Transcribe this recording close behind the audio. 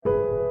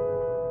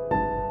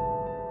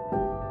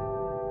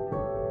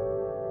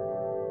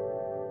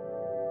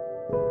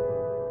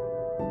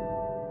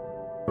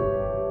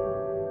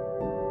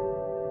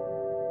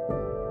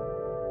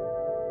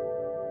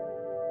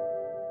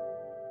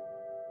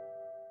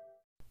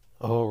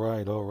All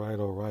right,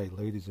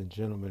 ladies and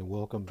gentlemen,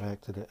 welcome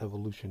back to the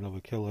Evolution of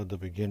a Killer, the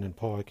Beginning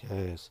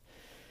podcast,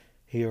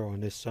 here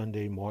on this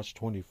Sunday, March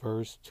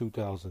 21st,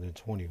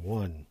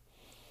 2021.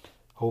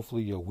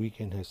 Hopefully, your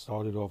weekend has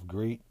started off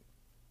great,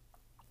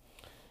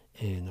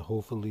 and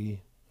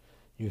hopefully,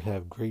 you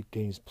have great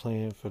things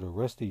planned for the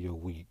rest of your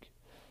week.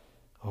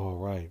 All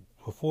right,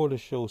 before the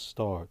show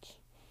starts,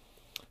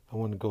 I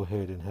want to go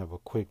ahead and have a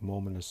quick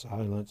moment of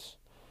silence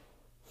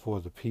for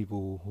the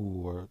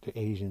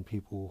Asian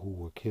people who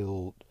were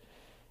killed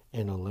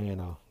in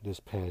Atlanta this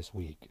past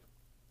week.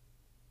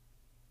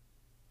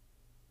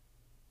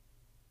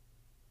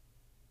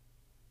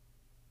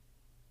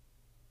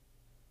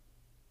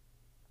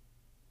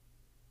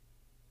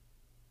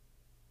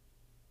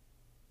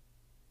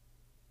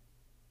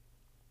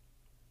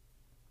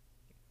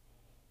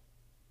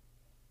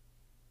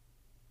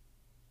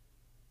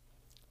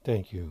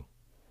 Thank you,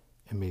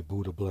 and may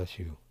Buddha bless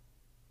you.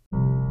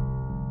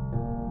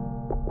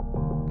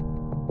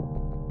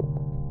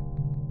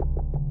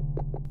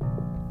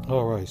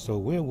 All right, so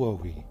where were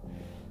we?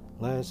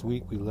 Last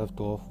week we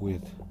left off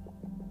with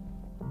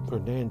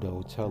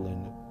Fernando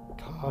telling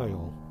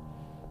Kyle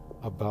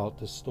about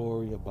the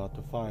story about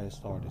the fire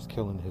starters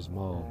killing his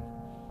mom.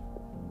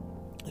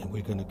 And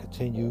we're going to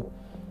continue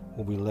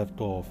where we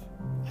left off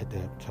at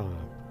that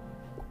time.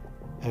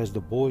 As the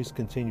boys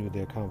continued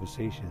their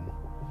conversation,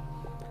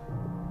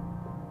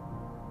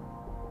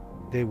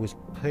 they was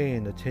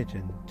paying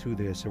attention to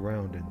their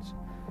surroundings.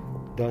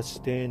 Thus,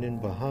 standing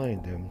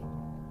behind them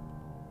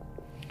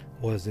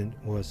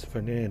was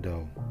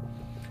Fernando.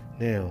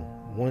 Now,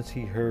 once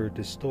he heard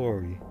the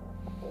story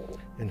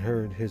and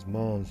heard his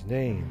mom's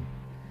name,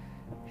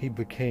 he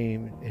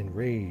became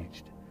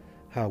enraged.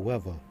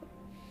 However,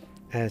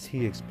 as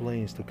he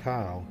explains to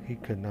Kyle, he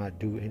could not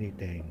do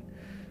anything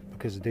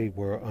because they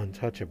were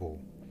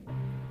untouchable.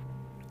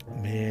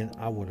 Man,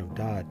 I would have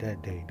died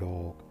that day,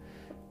 dog,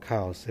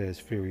 Kyle says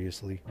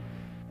furiously.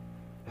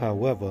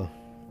 However,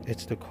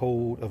 it's the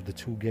code of the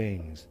two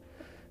gangs,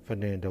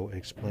 Fernando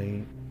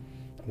explained.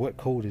 What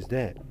code is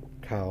that?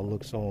 Kyle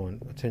looks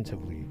on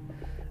attentively.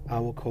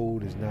 Our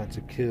code is not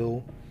to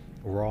kill,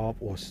 rob,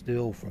 or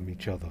steal from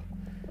each other.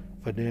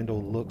 Fernando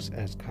looks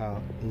at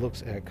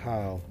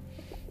Kyle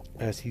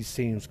as he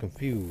seems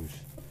confused.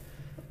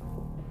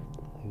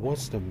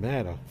 What's the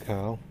matter,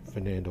 Kyle?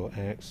 Fernando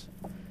asks.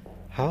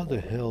 How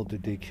the hell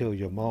did they kill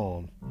your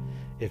mom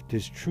if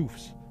this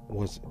truce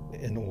was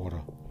in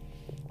order?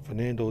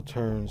 Fernando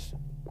turns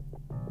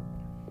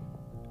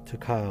to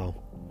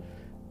Kyle.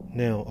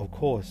 Now, of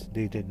course,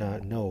 they did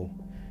not know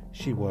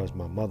she was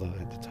my mother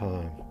at the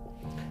time.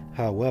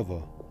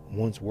 However,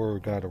 once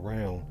word got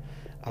around,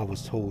 I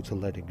was told to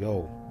let it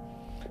go.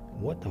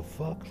 What the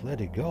fuck?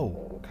 Let it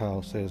go,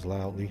 Kyle says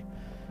loudly.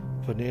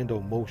 Fernando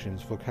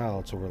motions for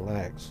Kyle to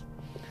relax.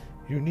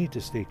 You need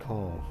to stay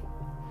calm.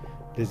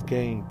 This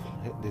gang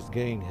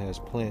has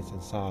plants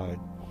inside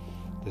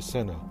the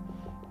center.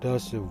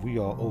 Thus, if we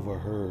are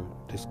overheard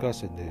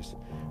discussing this,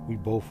 we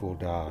both will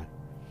die.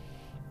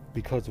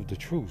 Because of the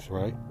truce,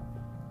 right?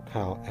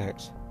 Kyle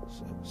asks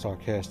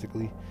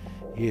sarcastically.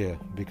 Yeah,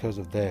 because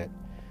of that.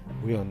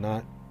 We are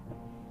not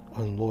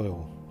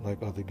unloyal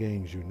like other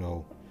gangs, you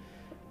know.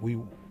 We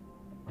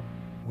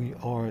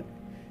aren't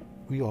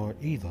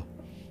either.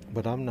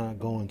 But I'm not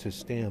going to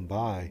stand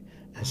by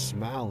and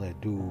smile at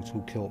dudes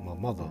who killed my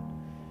mother.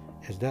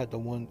 Is that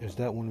one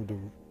of the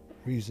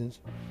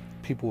reasons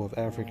people of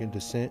African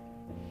descent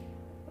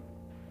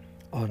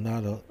are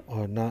not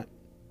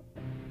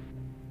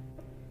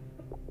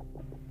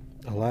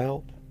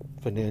allowed?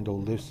 Fernando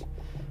lifts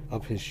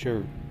up his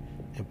shirt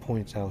and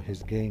points out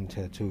his gang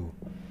tattoo.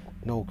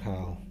 No,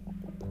 Kyle.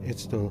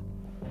 It's the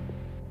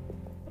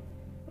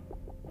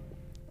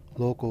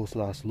Locos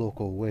Las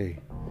Loco way.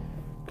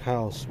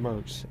 Kyle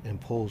smirks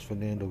and pulls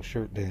Fernando's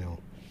shirt down.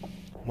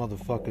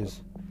 Motherfuckers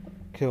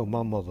killed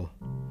my mother,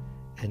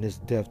 and it's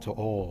death to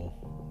all.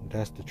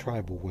 That's the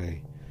tribal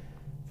way.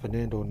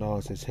 Fernando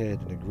nods his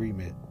head in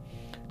agreement.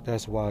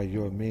 That's why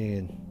you're a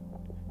man.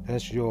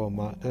 That's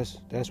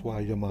why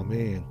you're my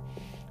man,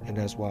 and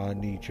that's why I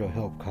need your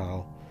help,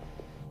 Kyle.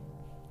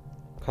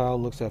 Kyle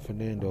looks at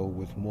Fernando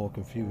with more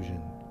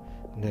confusion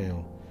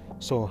now.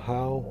 So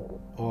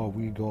how are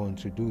we going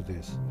to do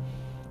this?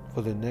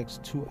 For the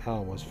next 2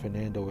 hours,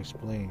 Fernando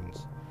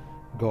explains.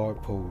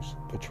 Guard posts,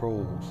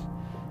 patrols,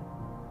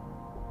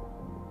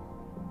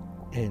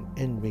 and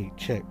inmate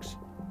checks.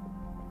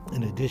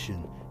 In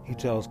addition, he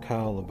tells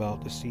Kyle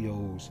about the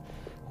COs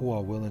who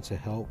are willing to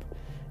help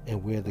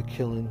and where the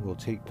killing will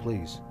take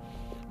place.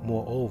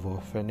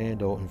 Moreover,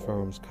 Fernando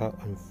informs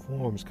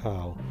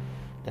Kyle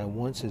that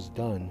once it's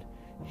done,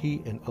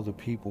 he and other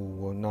people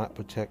will not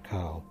protect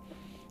Kyle.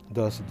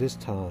 Thus, this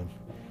time,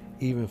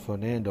 even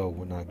Fernando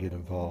will not get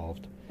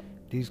involved.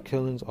 These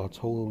killings are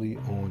totally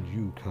on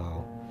you,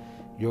 Kyle.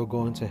 You're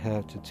going to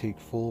have to take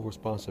full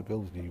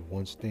responsibility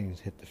once things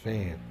hit the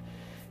fan.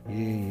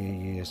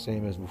 Yeah,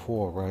 same as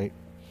before, right?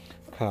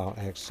 Kyle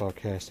asks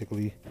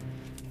sarcastically.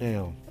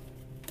 Now,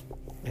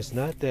 it's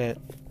not that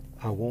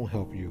I won't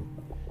help you.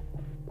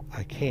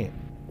 I can't.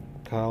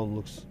 Kyle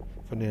looks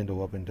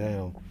Fernando up and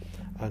down.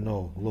 I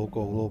know,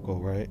 loco,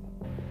 right?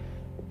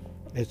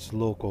 It's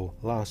loco,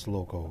 las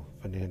loco,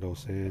 Fernando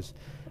says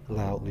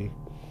loudly.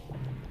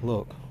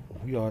 Look,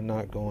 we are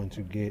not going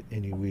to get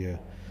anywhere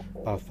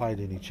by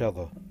fighting each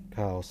other,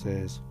 Kyle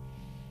says.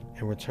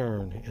 In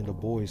return, and the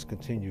boys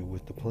continue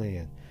with the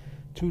plan.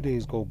 2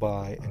 days go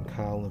by, and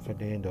Kyle and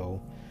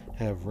Fernando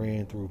have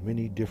ran through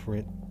many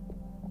different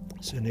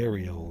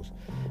scenarios,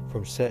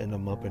 from setting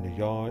them up in the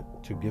yard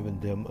to giving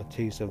them a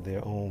taste of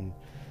their own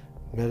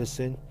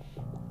medicine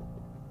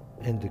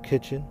in the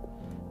kitchen.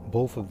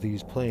 Both of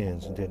these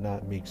plans did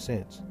not make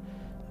sense.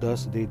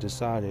 Thus, they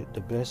decided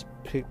the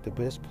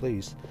best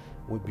place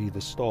would be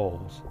the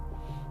stalls.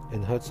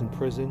 In Hudson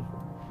Prison,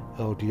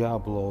 El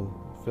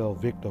Diablo fell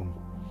victim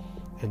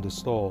in the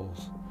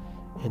stalls,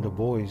 and the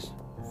boys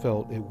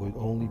felt it would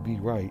only be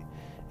right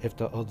if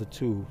the other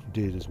two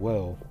did as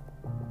well.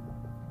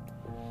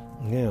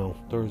 Now,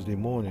 Thursday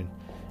morning,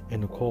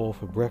 and the call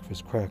for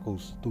breakfast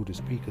crackles through the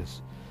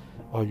speakers.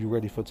 Are you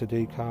ready for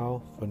today,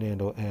 Kyle?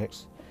 Fernando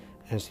asks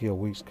as he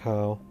awakes.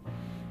 Kyle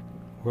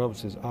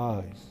rubs his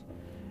eyes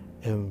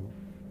and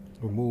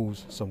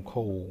removes some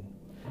coal.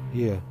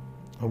 Yeah,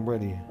 I'm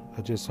ready.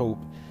 I just hope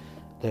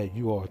that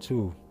you are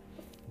too.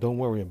 Don't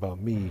worry about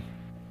me.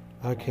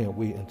 I can't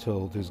wait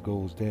until this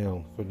goes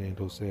down,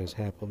 Fernando says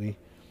happily.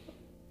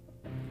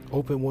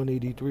 Open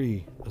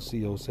 183, a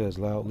CO says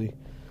loudly.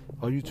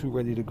 Are you two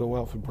ready to go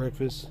out for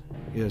breakfast?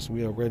 Yes,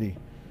 we are ready.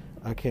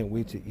 I can't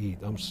wait to eat.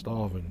 I'm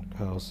starving,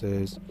 Kyle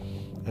says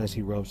as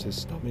he rubs his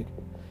stomach.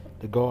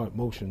 The guard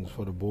motions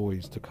for the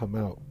boys to come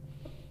out,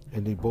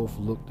 and they both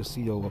look the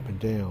CO up and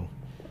down.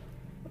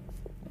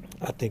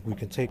 I think we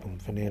can take him,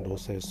 Fernando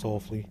says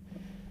softly.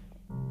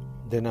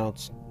 Then I'll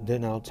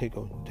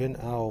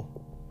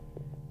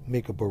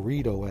make a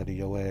burrito out of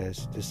your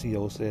ass, the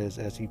CO says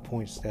as he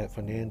points at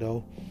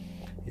Fernando.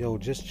 Yo,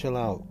 just chill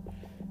out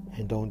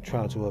and don't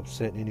try to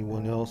upset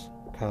anyone else,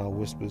 Kyle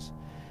whispers.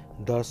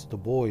 Thus, the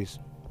boys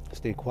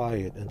stay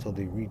quiet until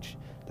they reach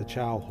the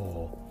chow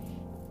hall.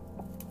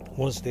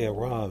 Once they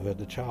arrive at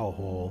the chow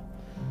hall,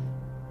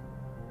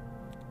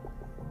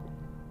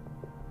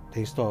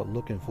 they start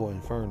looking for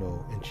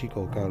Inferno and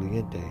Chico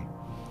Caliente.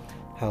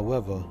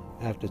 However,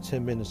 after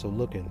 10 minutes of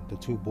looking, the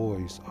two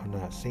boys are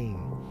not seen,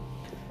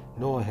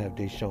 nor have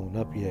they shown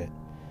up yet.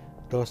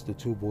 Thus, the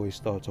two boys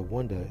start to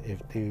wonder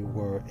if they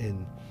were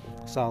in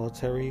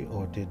solitary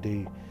or did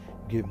they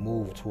get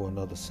moved to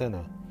another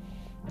center.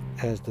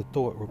 As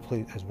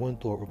one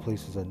thought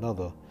replaces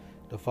another,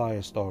 the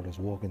fire starters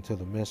walk into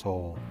the mess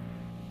hall,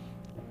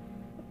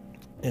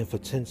 and for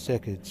 10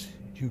 seconds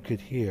you could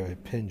hear a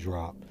pin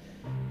drop.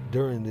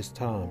 During this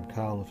time,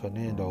 Kyle and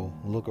Fernando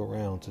look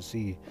around to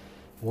see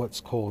what's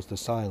caused the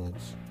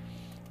silence,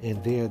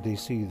 and there they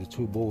see the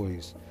two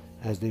boys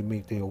as they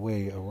make their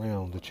way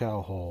around the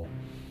chow hall.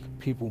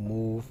 People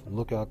move,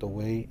 look out the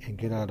way, and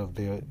get out of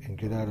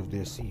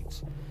their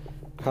seats.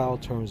 Kyle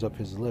turns up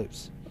his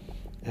lips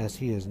as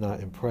he is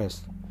not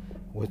impressed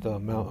with the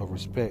amount of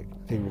respect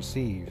they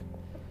receive.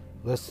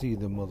 Let's see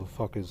the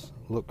motherfuckers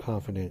look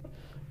confident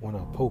when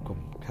I poke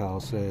them, Kyle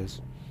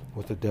says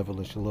with a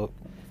devilish look.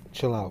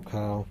 Chill out,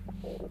 Kyle.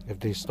 If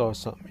they start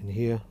something in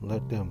here,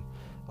 let them.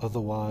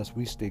 Otherwise,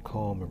 we stay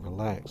calm and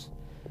relax.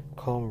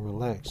 Calm and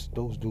relax?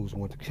 Those dudes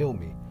want to kill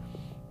me,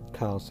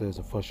 Kyle says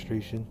in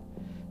frustration.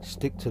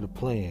 Stick to the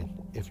plan.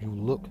 If you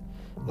look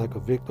like a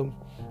victim,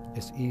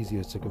 it's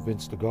easier to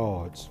convince the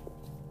guards,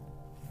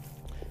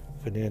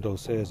 Fernando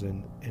says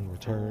in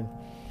return.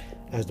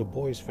 As the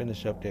boys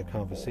finish up their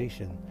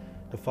conversation,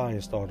 the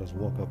fire starters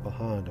walk up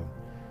behind them.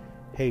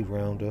 Hey,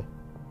 Rounder.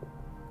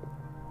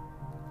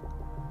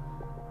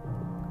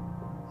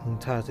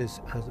 Entonces,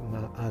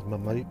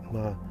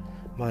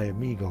 my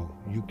amigo,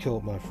 you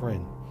killed my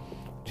friend,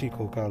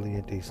 Chico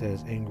Caliente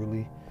says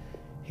angrily.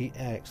 He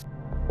asks,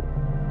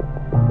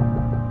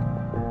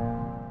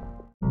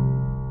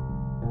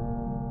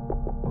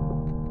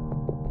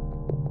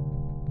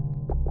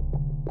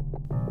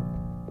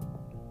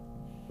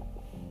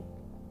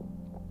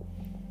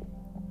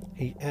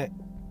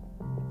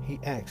 He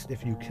asked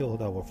if you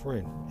killed our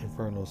friend,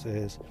 Inferno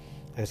says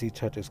as he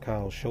touches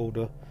Kyle's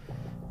shoulder.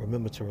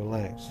 Remember to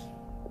relax.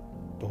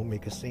 Don't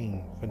make a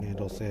scene,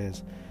 Fernando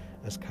says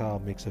as Kyle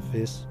makes a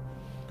fist.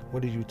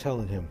 What are you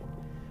telling him?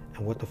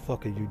 And what the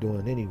fuck are you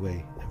doing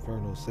anyway?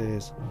 Inferno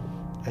says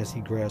as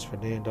he grabs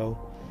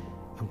Fernando.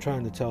 I'm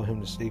trying to tell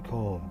him to stay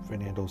calm,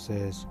 Fernando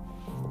says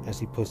as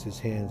he puts his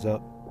hands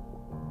up.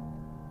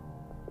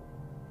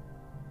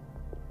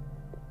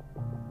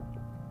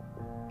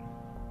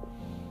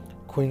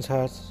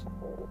 Quintas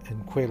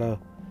and Queta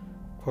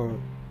per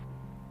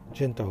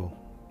Gento,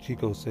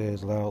 Chico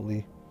says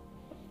loudly.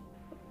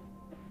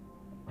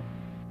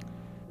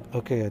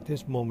 Okay, at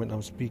this moment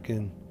I'm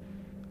speaking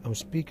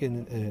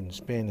in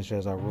Spanish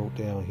as I wrote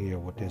down here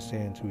what they're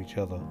saying to each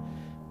other.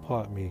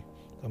 Pardon me.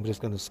 I'm just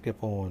gonna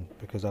skip on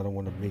because I don't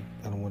want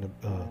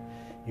to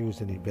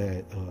use any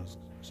bad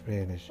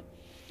Spanish.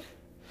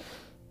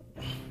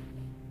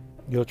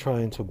 You're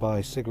trying to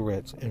buy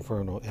cigarettes,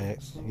 Inferno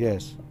asks.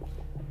 Yes.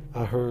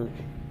 I heard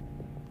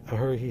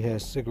he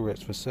has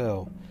cigarettes for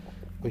sale.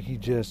 but he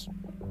just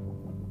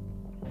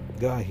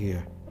got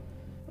here,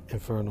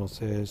 Inferno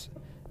says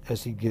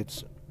as he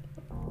gets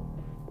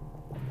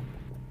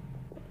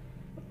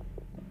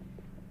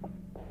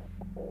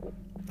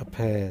a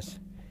pass.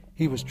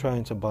 He was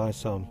trying to buy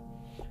some.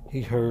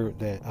 He heard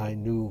that I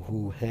knew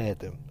who had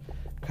them,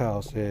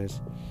 Kyle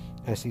says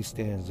as he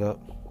stands up.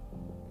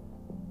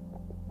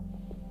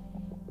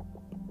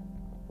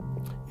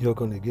 You're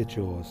gonna get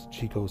yours,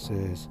 Chico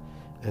says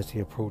as he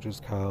approaches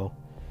Kyle.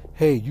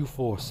 Hey, you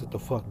four, sit the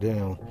fuck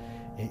down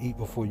and eat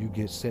before you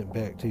get sent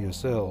back to your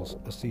cells,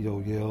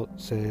 Aceto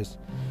says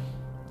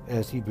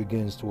as he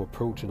begins to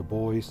approach the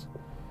boys.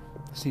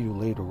 See you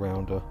later,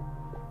 Rounder.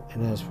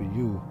 And as for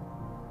you,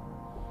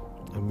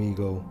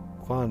 amigo,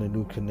 find a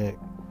new connect.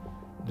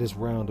 This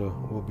Rounder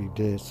will be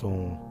dead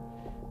soon,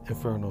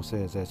 Inferno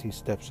says as he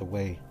steps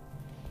away.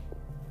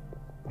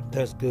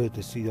 That's good.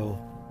 Aceto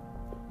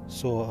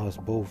saw us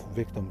both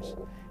victims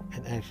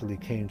and actually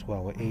came to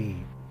our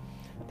aid.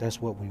 That's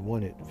what we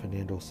wanted,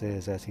 Fernando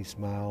says as he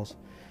smiles.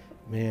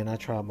 Man, I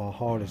tried my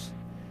hardest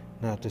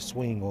not to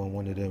swing on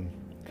one of them,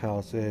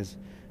 Kyle says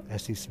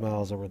as he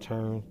smiles in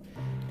return.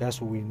 That's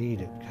what we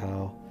needed,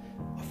 Kyle.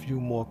 A few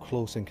more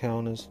close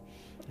encounters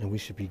and we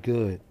should be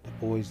good. The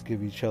boys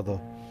give each other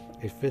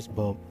a fist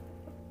bump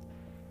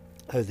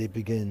as they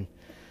begin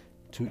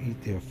to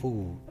eat their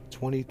food.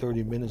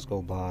 20-30 minutes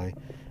go by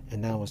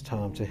and now it's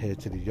time to head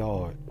to the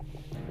yard.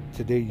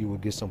 Today you will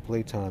get some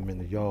playtime in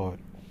the yard.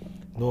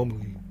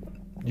 Normally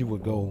you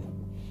would go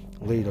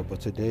later, but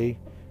today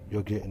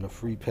you're getting a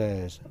free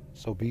pass.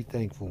 So be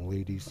thankful,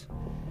 ladies.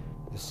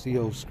 The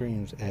CO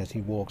screams as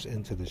he walks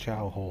into the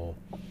chow hall.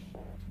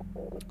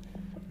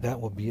 That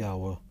will be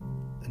our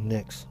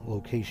next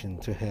location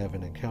to have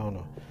an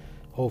encounter.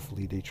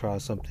 Hopefully they try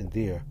something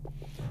there,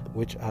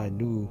 which I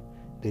know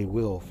they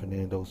will,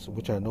 Fernando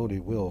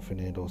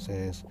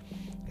says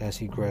as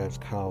he grabs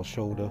Kyle's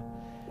shoulder.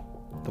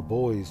 The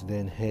boys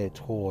then head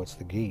towards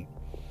the gate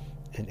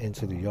and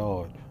into the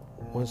yard.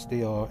 Once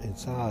they are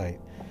inside,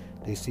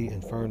 they see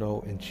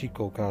Inferno and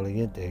Chico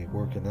Caliente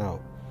working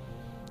out.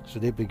 So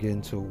they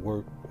begin to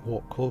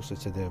walk closer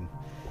to them.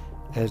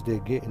 As they're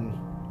getting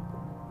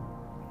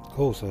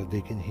closer,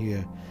 they can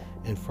hear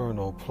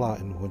Inferno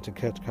plotting when to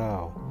catch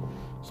Kyle.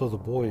 So the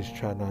boys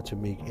try not to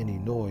make any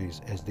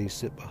noise as they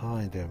sit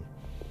behind them.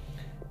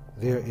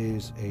 There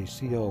is a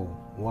CO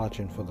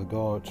watching for the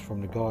guards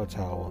from the guard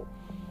tower.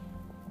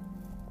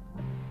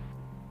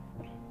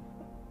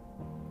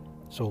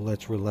 So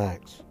let's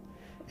relax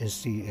and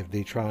see if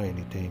they try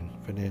anything,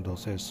 Fernando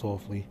says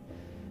softly.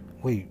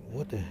 Wait,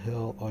 what the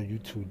hell are you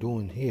two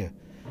doing here?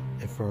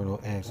 Inferno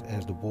asks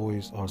as the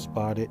boys are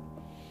spotted.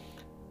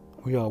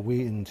 We are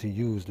waiting to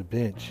use the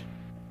bench.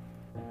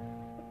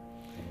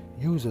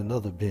 Use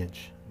another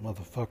bench,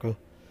 motherfucker,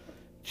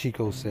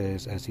 Chico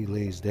says as he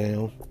lays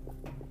down.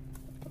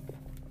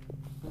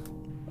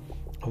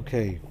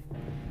 Okay,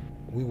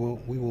 we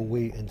will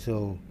wait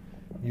until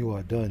you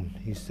are done,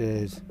 he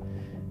says.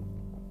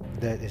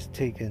 That is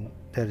taken.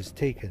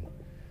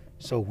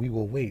 So we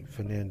will wait.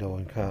 Fernando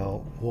and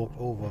Kyle walked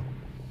over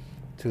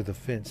to the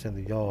fence in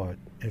the yard.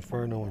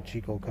 Inferno and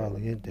Chico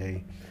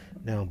Caliente,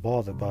 now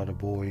bothered by the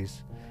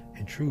boys'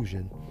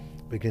 intrusion,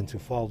 begin to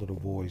follow the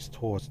boys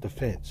towards the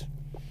fence.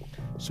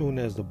 Soon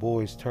as the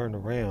boys turn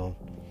around,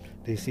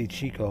 they see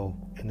Chico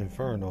and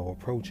Inferno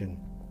approaching.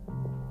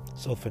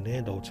 So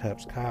Fernando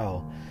taps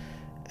Kyle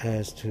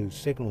as to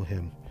signal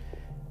him.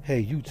 Hey,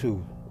 you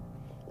two,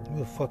 where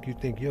the fuck you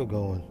think you're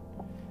going?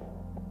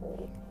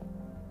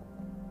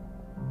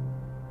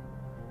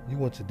 You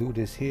want to do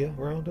this here,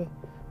 Rounder?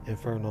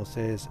 Inferno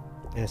says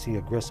as he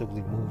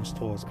aggressively moves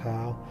towards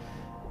Kyle.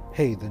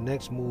 Hey, the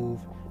next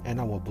move,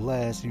 and I will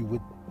blast you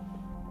with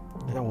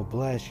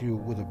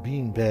a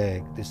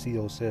beanbag, the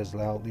CO says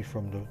loudly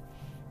from the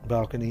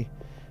balcony.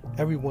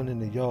 Everyone in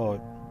the yard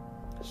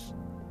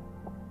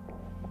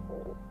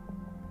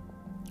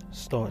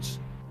starts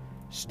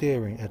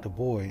staring at the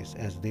boys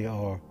as they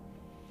are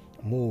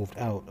moved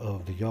out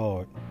of the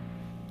yard.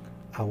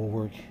 Our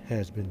work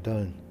has been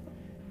done.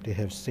 They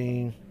have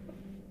seen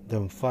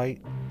them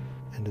fight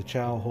in the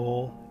chow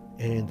hall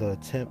and the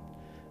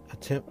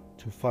attempt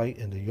to fight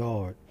in the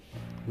yard.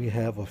 We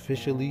have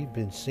officially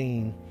been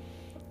seen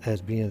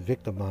as being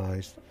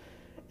victimized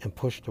and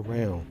pushed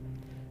around,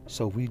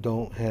 so we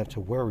don't have to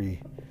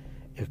worry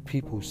if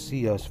people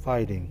see us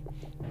fighting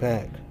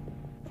back,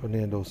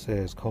 Fernando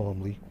says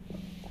calmly.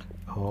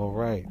 All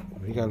right,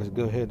 we got to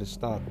go ahead and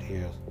stop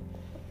here.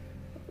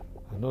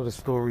 I know the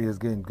story is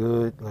getting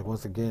good. Like,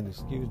 once again,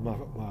 excuse my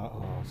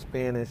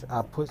Spanish.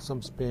 I put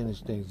some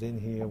Spanish things in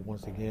here.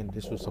 Once again,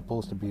 this was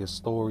supposed to be a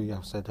story.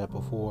 I've said that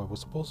before. It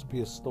was supposed to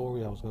be a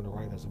story I was going to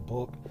write as a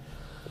book.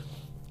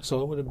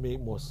 So it would have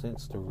made more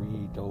sense to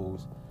read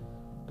those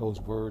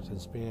words in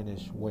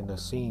Spanish when the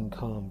scene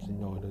comes. You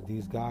know,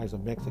 these guys are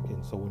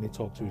Mexican, so when they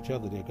talk to each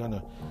other, they're going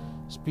to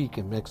speak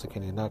in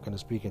Mexican. They're not going to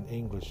speak in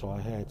English. So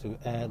I had to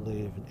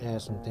ad-lib and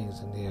add some things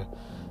in there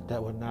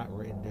that were not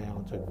written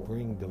down to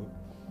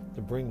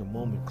bring the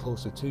moment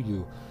closer to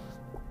you.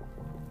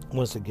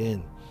 Once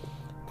again,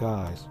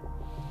 guys,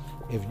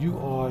 If you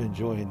are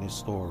enjoying this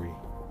story,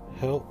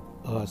 help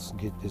us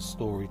get this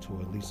story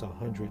to at least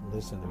 100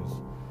 listeners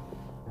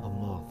a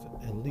month.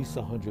 At least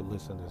 100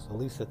 listeners. At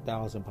least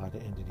 1,000 by the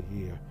end of the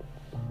year.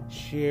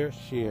 Share,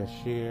 share,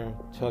 share.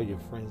 Tell your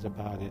friends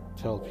about it.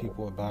 Tell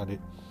people about it.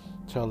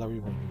 Tell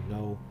everyone you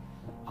know.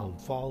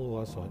 Follow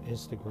us on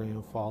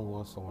Instagram.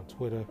 Follow us on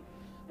Twitter.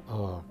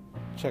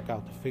 Check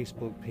out the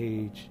Facebook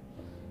page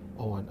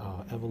on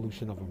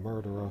Evolution of a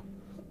Murderer.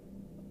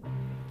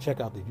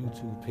 Check out the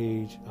YouTube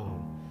page.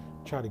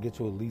 Try to get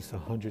to at least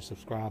 100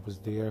 subscribers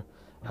there.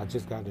 I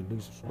just got a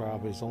new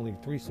subscriber. It's only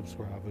 3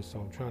 subscribers,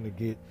 so I'm trying to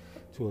get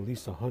to at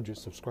least 100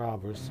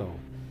 subscribers. So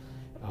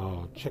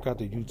check out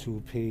the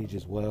YouTube page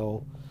as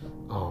well.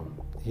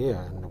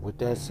 And with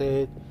that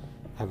said,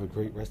 have a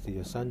great rest of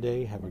your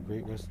Sunday. Have a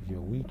great rest of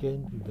your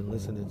weekend. You've been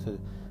listening to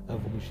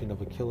Evolution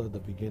of a Killer, the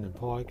beginning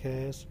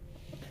podcast,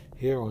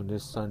 here on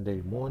this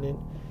Sunday morning,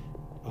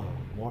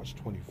 March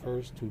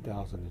 21st,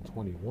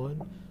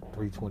 2021,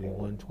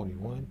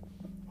 3/21/21.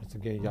 Once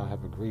again, y'all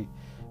have a great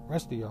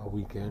rest of y'all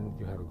weekend.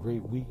 You have a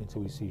great week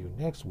until we see you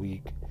next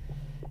week.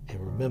 And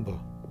remember,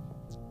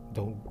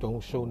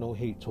 don't show no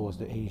hate towards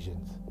the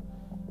Asians.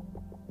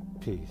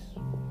 Peace.